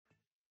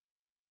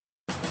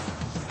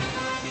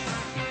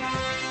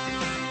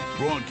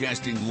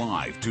Broadcasting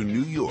live to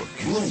New York,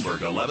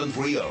 Bloomberg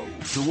 1130.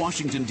 To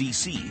Washington,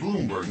 D.C.,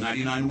 Bloomberg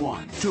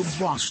 99.1. To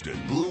Boston,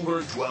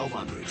 Bloomberg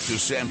 1200. To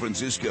San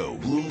Francisco,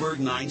 Bloomberg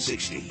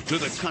 960. To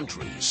the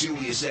country,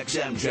 Sirius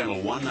XM Channel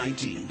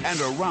 119.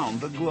 And around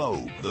the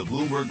globe, the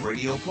Bloomberg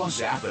Radio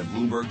Plus app at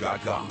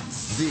Bloomberg.com.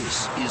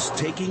 This is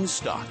Taking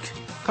Stock.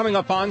 Coming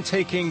up on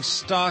Taking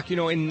Stock, in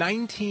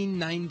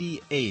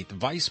 1998, then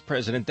Vice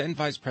President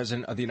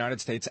of the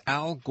United States,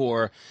 Al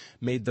Gore,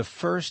 made the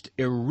first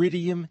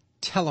Iridium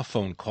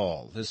telephone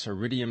call. This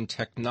Iridium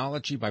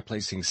technology, by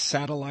placing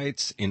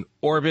satellites in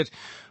orbit,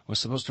 was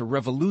supposed to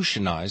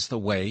revolutionize the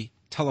way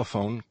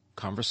telephone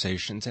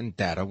conversations and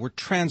data were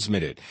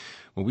transmitted.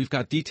 Well, we've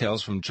got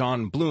details from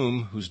John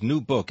Bloom, whose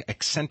new book,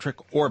 Eccentric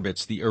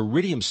Orbits, the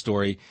Iridium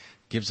Story,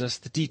 gives us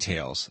the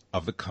details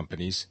of the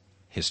company's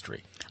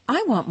history.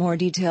 I want more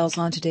details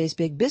on today's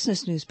big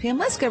business news, Pimm.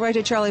 Let's go right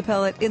to Charlie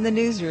Pellet in the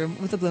newsroom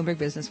with the Bloomberg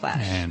Business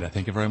Flash. And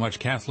thank you very much,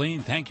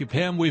 Kathleen. Thank you,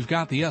 Pimm. We've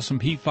got the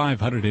S&P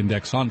 500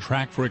 index on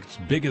track for its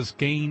biggest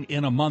gain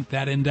in a month.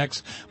 That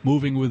index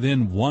moving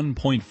within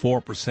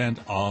 1.4%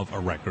 of a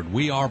record.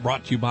 We are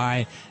brought to you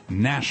by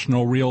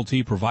National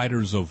Realty,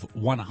 providers of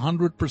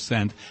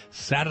 100%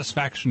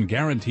 satisfaction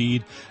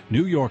guaranteed.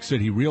 New York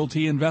City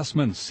Realty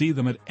Investments. See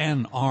them at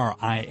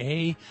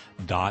nria.net.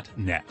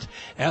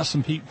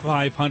 S&P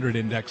 500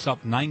 index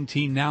up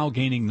 19 now,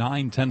 gaining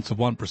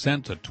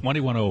 0.9% to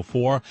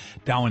 2104.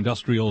 Dow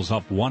Industrials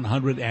up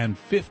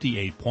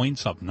 158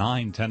 points, up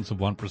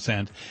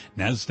 0.9%.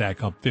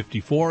 Nasdaq up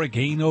 54, a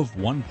gain of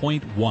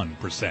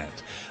 1.1%.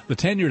 The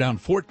 10-year down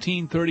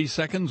 14.30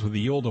 seconds with a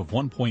yield of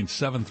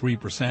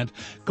 1.73%.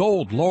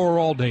 Gold lower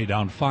all day,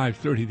 down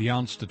 5.30 the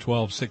ounce to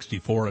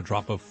 12.64, a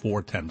drop of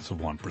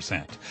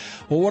 0.4%.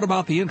 Well, what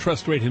about the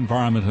interest rate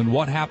environment, and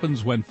what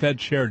happens when Fed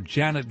Chair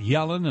Janet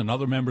Yellen and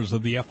other members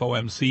of the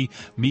FOMC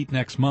meet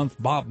next month?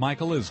 Bob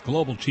Michael is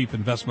Global Chief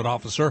Investment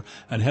Officer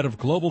and Head of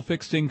Global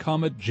Fixed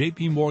Income at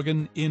J.P.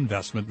 Morgan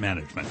Investment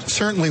Management.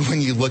 Certainly when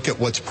you look at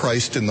what's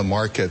priced in the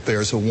market,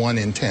 there's a 1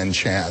 in 10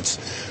 chance.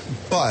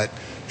 But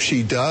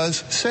she does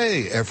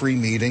say every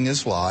meeting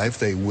is live.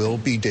 They will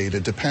be data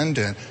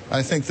dependent.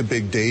 I think the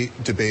big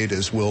debate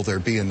is, will there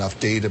be enough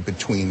data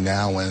between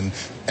now and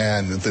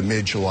the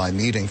mid-July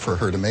meeting for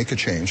her to make a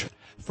change?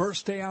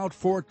 First day out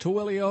for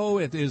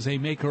Twilio. It is a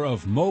maker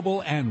of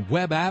mobile and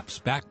web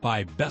apps backed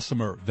by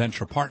Bessemer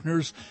Venture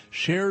Partners.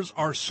 Shares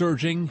are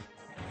surging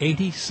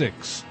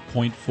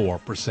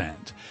 86.4%.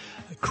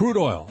 Crude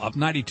oil up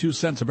 92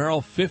 cents a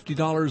barrel,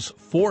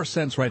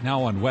 $50.04 right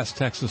now on West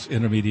Texas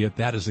Intermediate.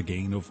 That is a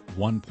gain of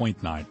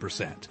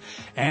 1.9%.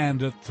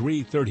 And at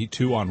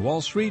 3:32 on Wall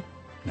Street.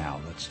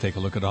 Now let's take a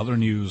look at other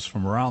news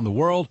from around the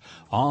world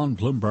on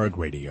Bloomberg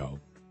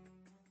Radio.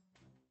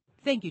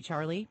 Thank you,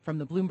 Charlie. From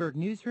the Bloomberg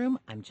Newsroom,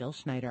 I'm Jill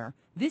Schneider.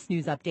 This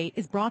news update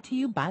is brought to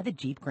you by the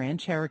Jeep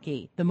Grand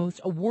Cherokee, the most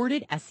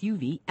awarded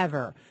SUV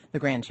ever. The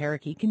Grand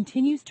Cherokee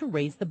continues to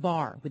raise the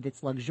bar with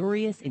its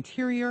luxurious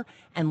interior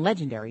and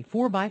legendary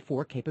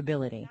 4x4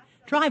 capability.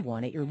 Drive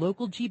one at your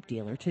local Jeep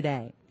dealer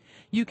today.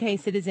 UK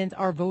citizens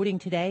are voting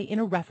today in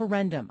a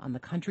referendum on the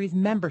country's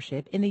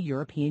membership in the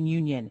European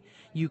Union.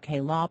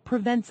 UK law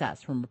prevents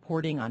us from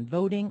reporting on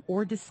voting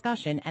or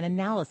discussion and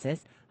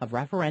analysis of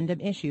referendum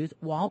issues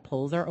while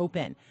polls are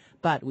open.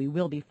 But we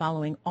will be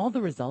following all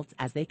the results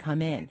as they come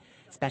in.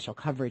 Special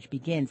coverage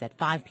begins at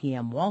 5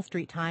 p.m. Wall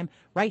Street time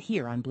right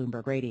here on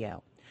Bloomberg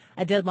Radio.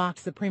 A deadlocked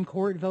Supreme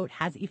Court vote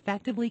has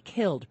effectively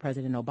killed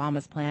President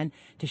Obama's plan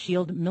to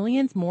shield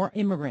millions more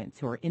immigrants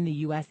who are in the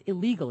U.S.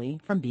 illegally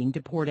from being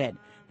deported.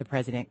 The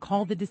president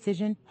called the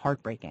decision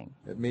heartbreaking.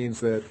 It means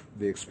that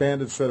the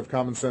expanded set of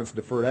common sense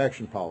deferred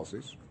action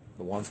policies,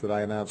 the ones that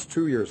I announced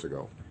 2 years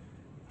ago,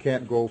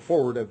 can't go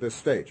forward at this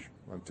stage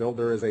until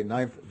there is a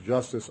ninth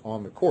justice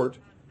on the court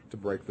to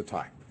break the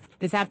tie.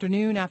 This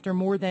afternoon, after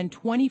more than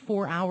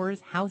 24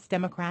 hours, House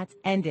Democrats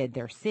ended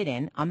their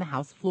sit-in on the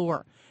House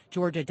floor.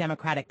 Georgia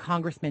Democratic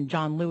Congressman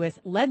John Lewis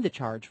led the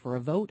charge for a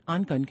vote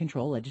on gun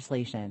control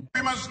legislation.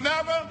 We must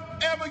never,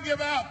 ever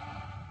give up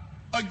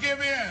or give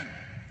in.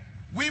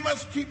 We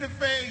must keep the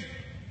faith,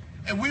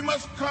 and we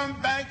must come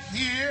back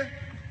here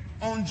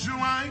on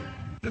July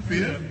the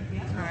 5th,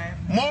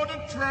 more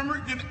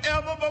determined than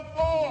ever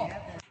before.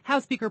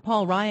 House Speaker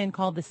Paul Ryan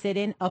called the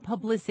sit-in a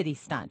publicity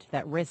stunt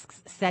that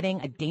risks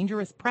setting a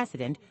dangerous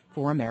precedent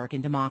for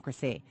American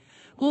democracy.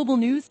 Global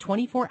news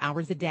 24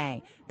 hours a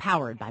day,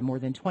 powered by more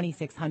than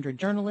 2,600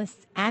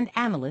 journalists and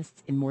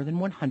analysts in more than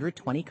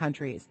 120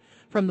 countries.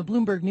 From the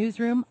Bloomberg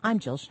Newsroom, I'm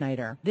Jill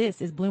Schneider.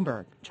 This is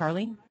Bloomberg.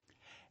 Charlie?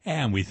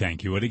 And we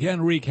thank you. And again,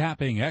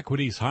 recapping,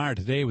 equities higher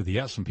today with the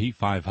S&P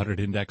 500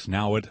 index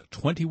now at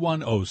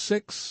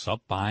 2106,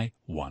 up by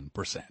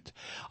 1%.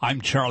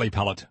 I'm Charlie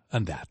Pellet,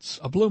 and that's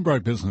a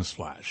Bloomberg Business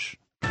Flash.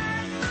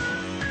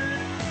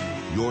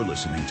 You're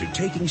listening to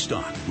Taking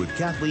Stock with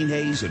Kathleen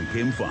Hayes and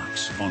Pimm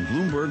Fox on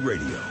Bloomberg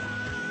Radio.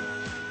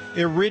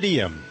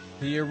 Iridium.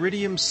 The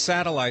Iridium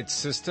satellite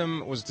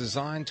system was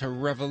designed to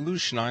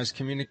revolutionize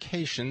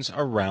communications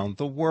around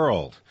the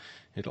world.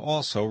 It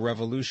also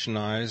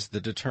revolutionized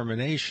the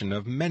determination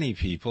of many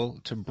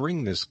people to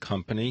bring this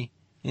company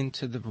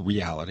into the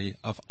reality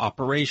of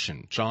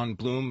operation. John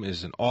Bloom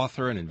is an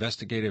author, an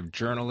investigative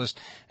journalist,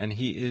 and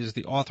he is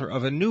the author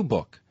of a new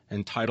book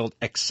entitled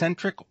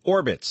Eccentric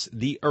Orbits,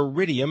 The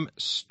Iridium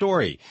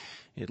Story.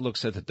 It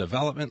looks at the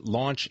development,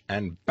 launch,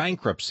 and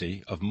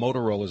bankruptcy of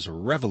Motorola's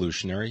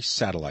revolutionary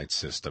satellite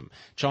system.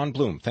 John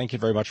Bloom, thank you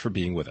very much for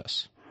being with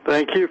us.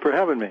 Thank you for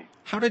having me.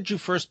 How did you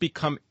first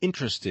become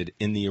interested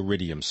in the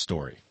Iridium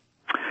story?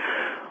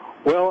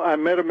 Well, I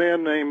met a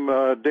man named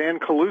Dan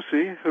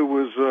Calusi, who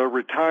was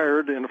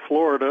retired in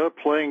Florida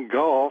playing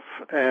golf,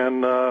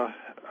 and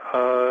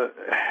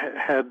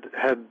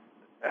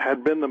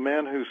had been the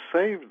man who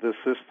saved the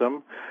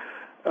system.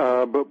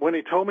 But when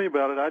he told me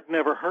about it, I'd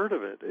never heard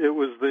of it. It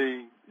was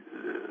the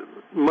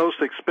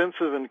most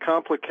expensive and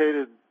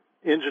complicated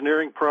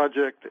engineering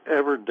project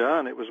ever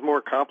done. It was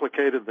more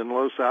complicated than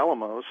Los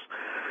Alamos.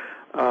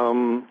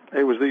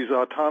 It was these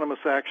autonomous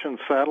action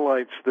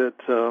satellites that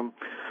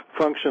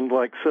functioned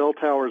like cell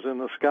towers in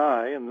the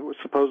sky, and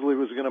supposedly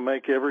was going to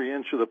make every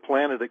inch of the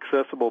planet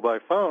accessible by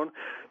phone.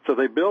 So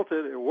they built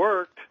it. It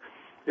worked.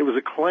 It was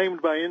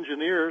acclaimed by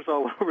engineers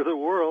all over the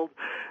world.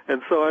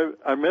 And so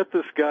I met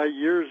this guy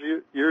years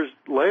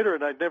later,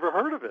 and I'd never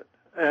heard of it.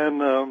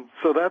 And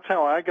so that's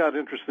how I got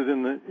interested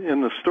in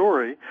the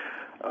story.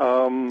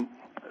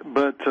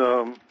 But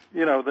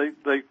you know,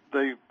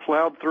 they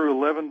plowed through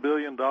 $11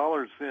 billion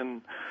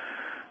in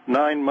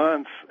 9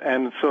 months,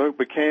 and so it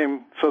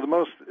became, so the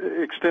most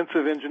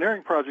extensive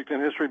engineering project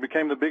in history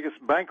became the biggest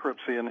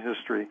bankruptcy in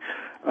history.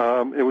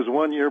 It was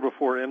 1 year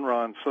before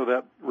Enron, so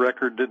that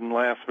record didn't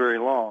last very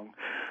long.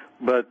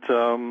 But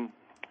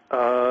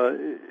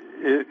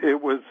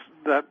it was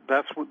that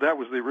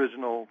was the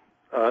original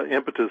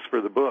impetus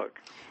for the book.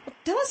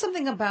 Tell us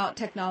something about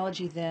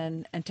technology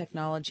then and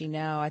technology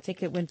now. I think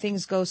that when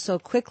things go so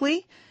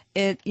quickly,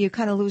 you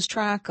kind of lose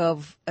track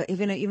of,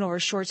 even over a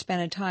short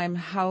span of time,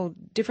 how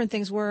different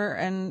things were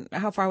and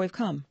how far we've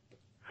come.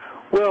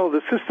 Well,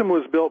 the system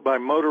was built by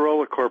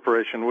Motorola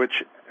Corporation,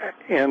 which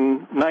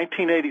in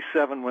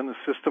 1987, when the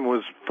system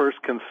was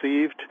first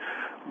conceived,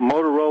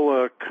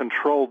 Motorola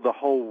controlled the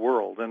whole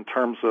world in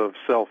terms of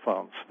cell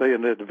phones. They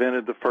had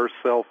invented the first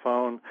cell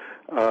phone.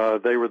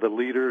 They were the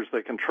leaders.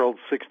 They controlled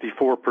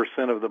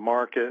 64% of the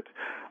market.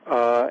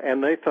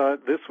 And they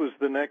thought this was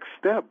the next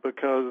step,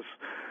 because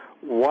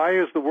why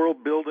is the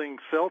world building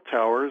cell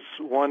towers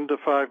 1 to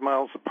 5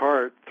 miles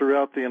apart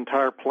throughout the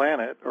entire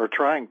planet, or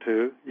trying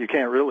to? You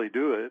can't really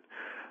do it,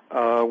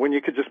 when you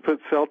could just put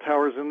cell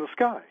towers in the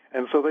sky.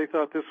 And so they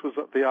thought this was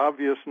the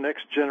obvious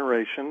next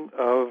generation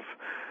of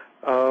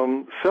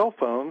cell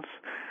phones,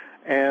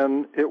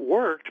 and it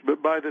worked.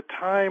 But by the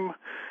time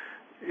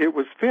it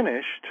was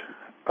finished,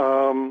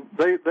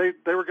 they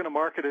were going to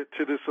market it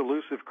to this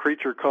elusive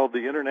creature called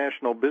the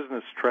International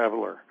Business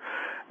Traveler.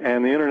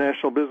 And the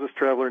International Business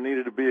Traveler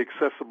needed to be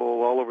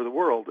accessible all over the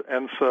world.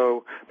 And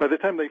so by the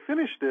time they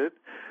finished it,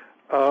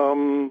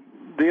 the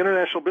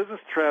International Business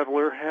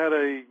Traveler had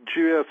a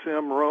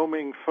GSM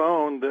roaming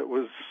phone that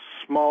was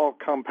small,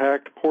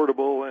 compact,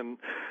 portable, and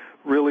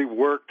really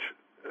worked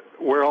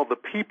where all the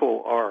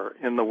people are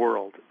in the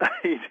world.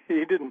 He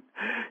didn't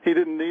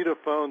need a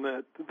phone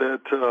that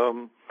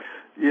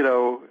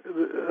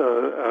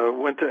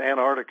went to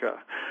Antarctica.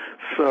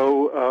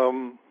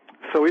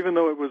 So even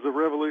though it was a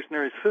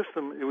revolutionary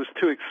system, it was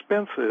too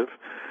expensive,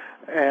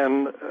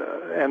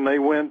 and they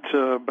went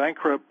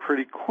bankrupt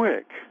pretty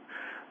quick.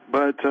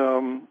 But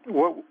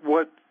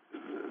what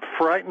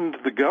frightened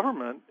the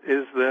government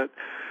is that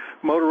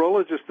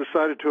Motorola just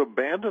decided to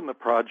abandon the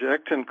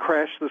project and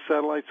crash the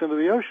satellites into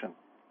the ocean.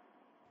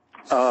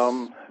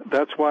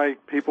 That's why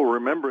people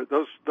remember it.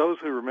 Those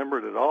who remember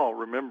it at all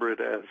remember it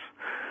as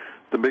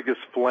the biggest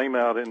flame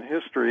out in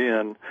history,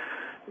 and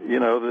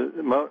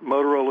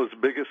Motorola's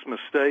biggest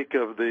mistake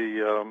of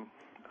the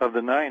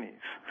 90s.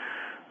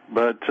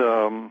 But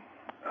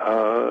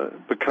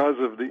because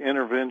of the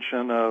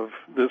intervention of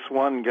this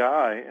one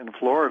guy in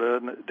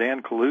Florida,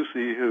 Dan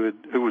Calusi,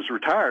 who was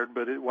retired,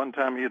 but at one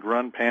time he had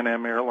run Pan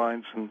Am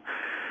Airlines and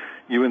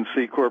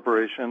UNC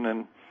Corporation,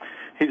 and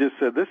he just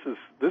said, this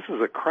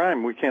is a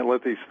crime. We can't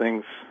let these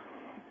things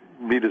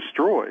be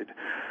destroyed.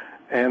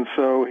 And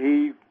so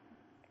he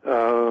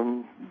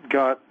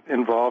got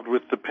involved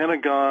with the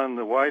Pentagon,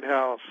 the White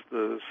House,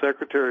 the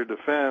Secretary of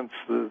Defense,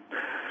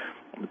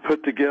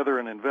 put together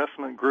an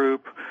investment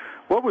group.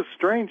 What was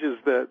strange is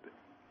that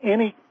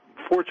any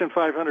Fortune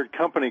 500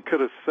 company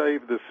could have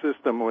saved the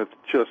system with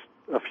just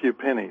a few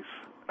pennies,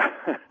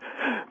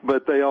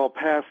 but they all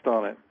passed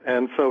on it.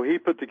 And so he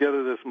put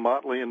together this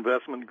motley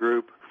investment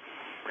group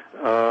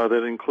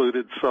that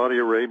included Saudi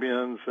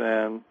Arabians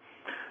and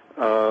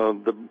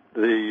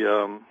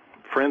the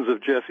Friends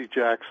of Jesse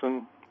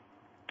Jackson,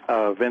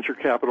 venture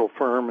capital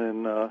firm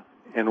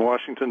in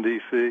Washington,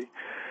 D.C.,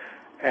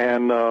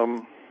 and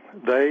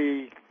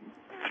they,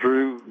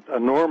 through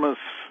enormous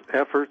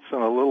efforts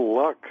and a little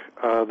luck,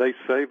 they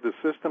saved the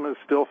system. It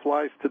still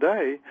flies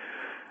today,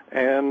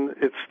 and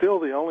it's still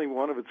the only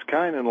one of its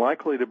kind, and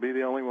likely to be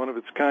the only one of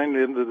its kind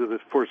into the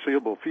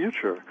foreseeable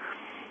future.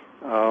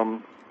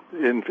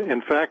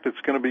 in fact,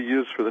 it's going to be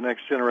used for the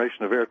next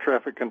generation of air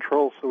traffic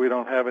control, so we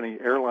don't have any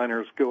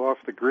airliners go off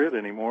the grid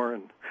anymore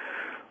and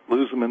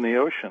lose them in the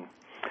ocean.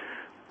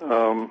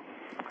 So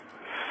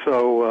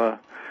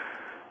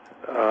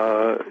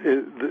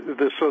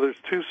there's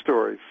two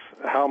stories: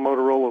 how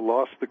Motorola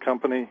lost the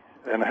company,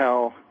 and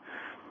how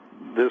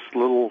this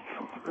little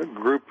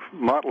group,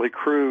 motley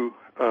crew,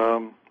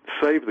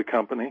 saved the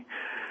company.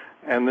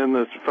 And then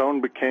this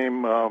phone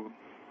became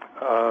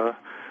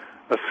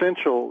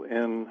essential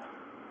in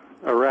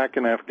Iraq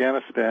and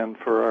Afghanistan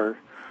for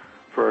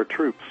our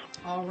troops.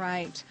 All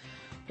right.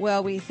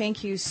 Well, we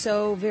thank you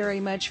so very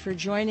much for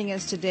joining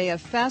us today. A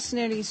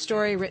fascinating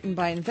story written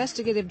by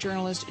investigative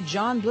journalist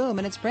John Bloom,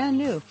 and it's brand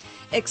new.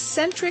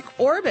 Eccentric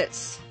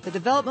Orbits, the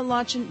development,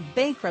 launch, and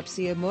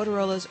bankruptcy of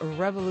Motorola's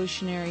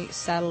revolutionary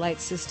satellite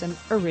system,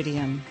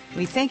 Iridium.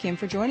 We thank him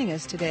for joining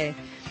us today.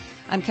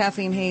 I'm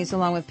Kathleen Hayes,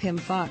 along with Pimm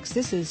Fox.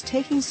 This is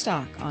Taking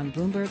Stock on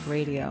Bloomberg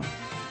Radio.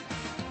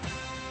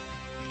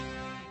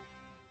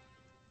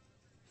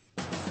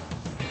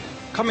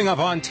 Coming up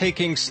on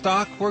Taking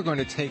Stock, we're going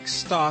to take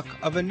stock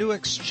of a new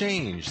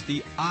exchange.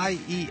 The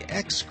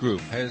IEX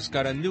Group has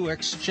got a new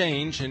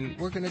exchange, and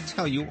we're going to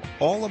tell you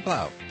all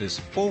about this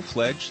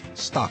full-fledged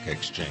stock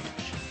exchange.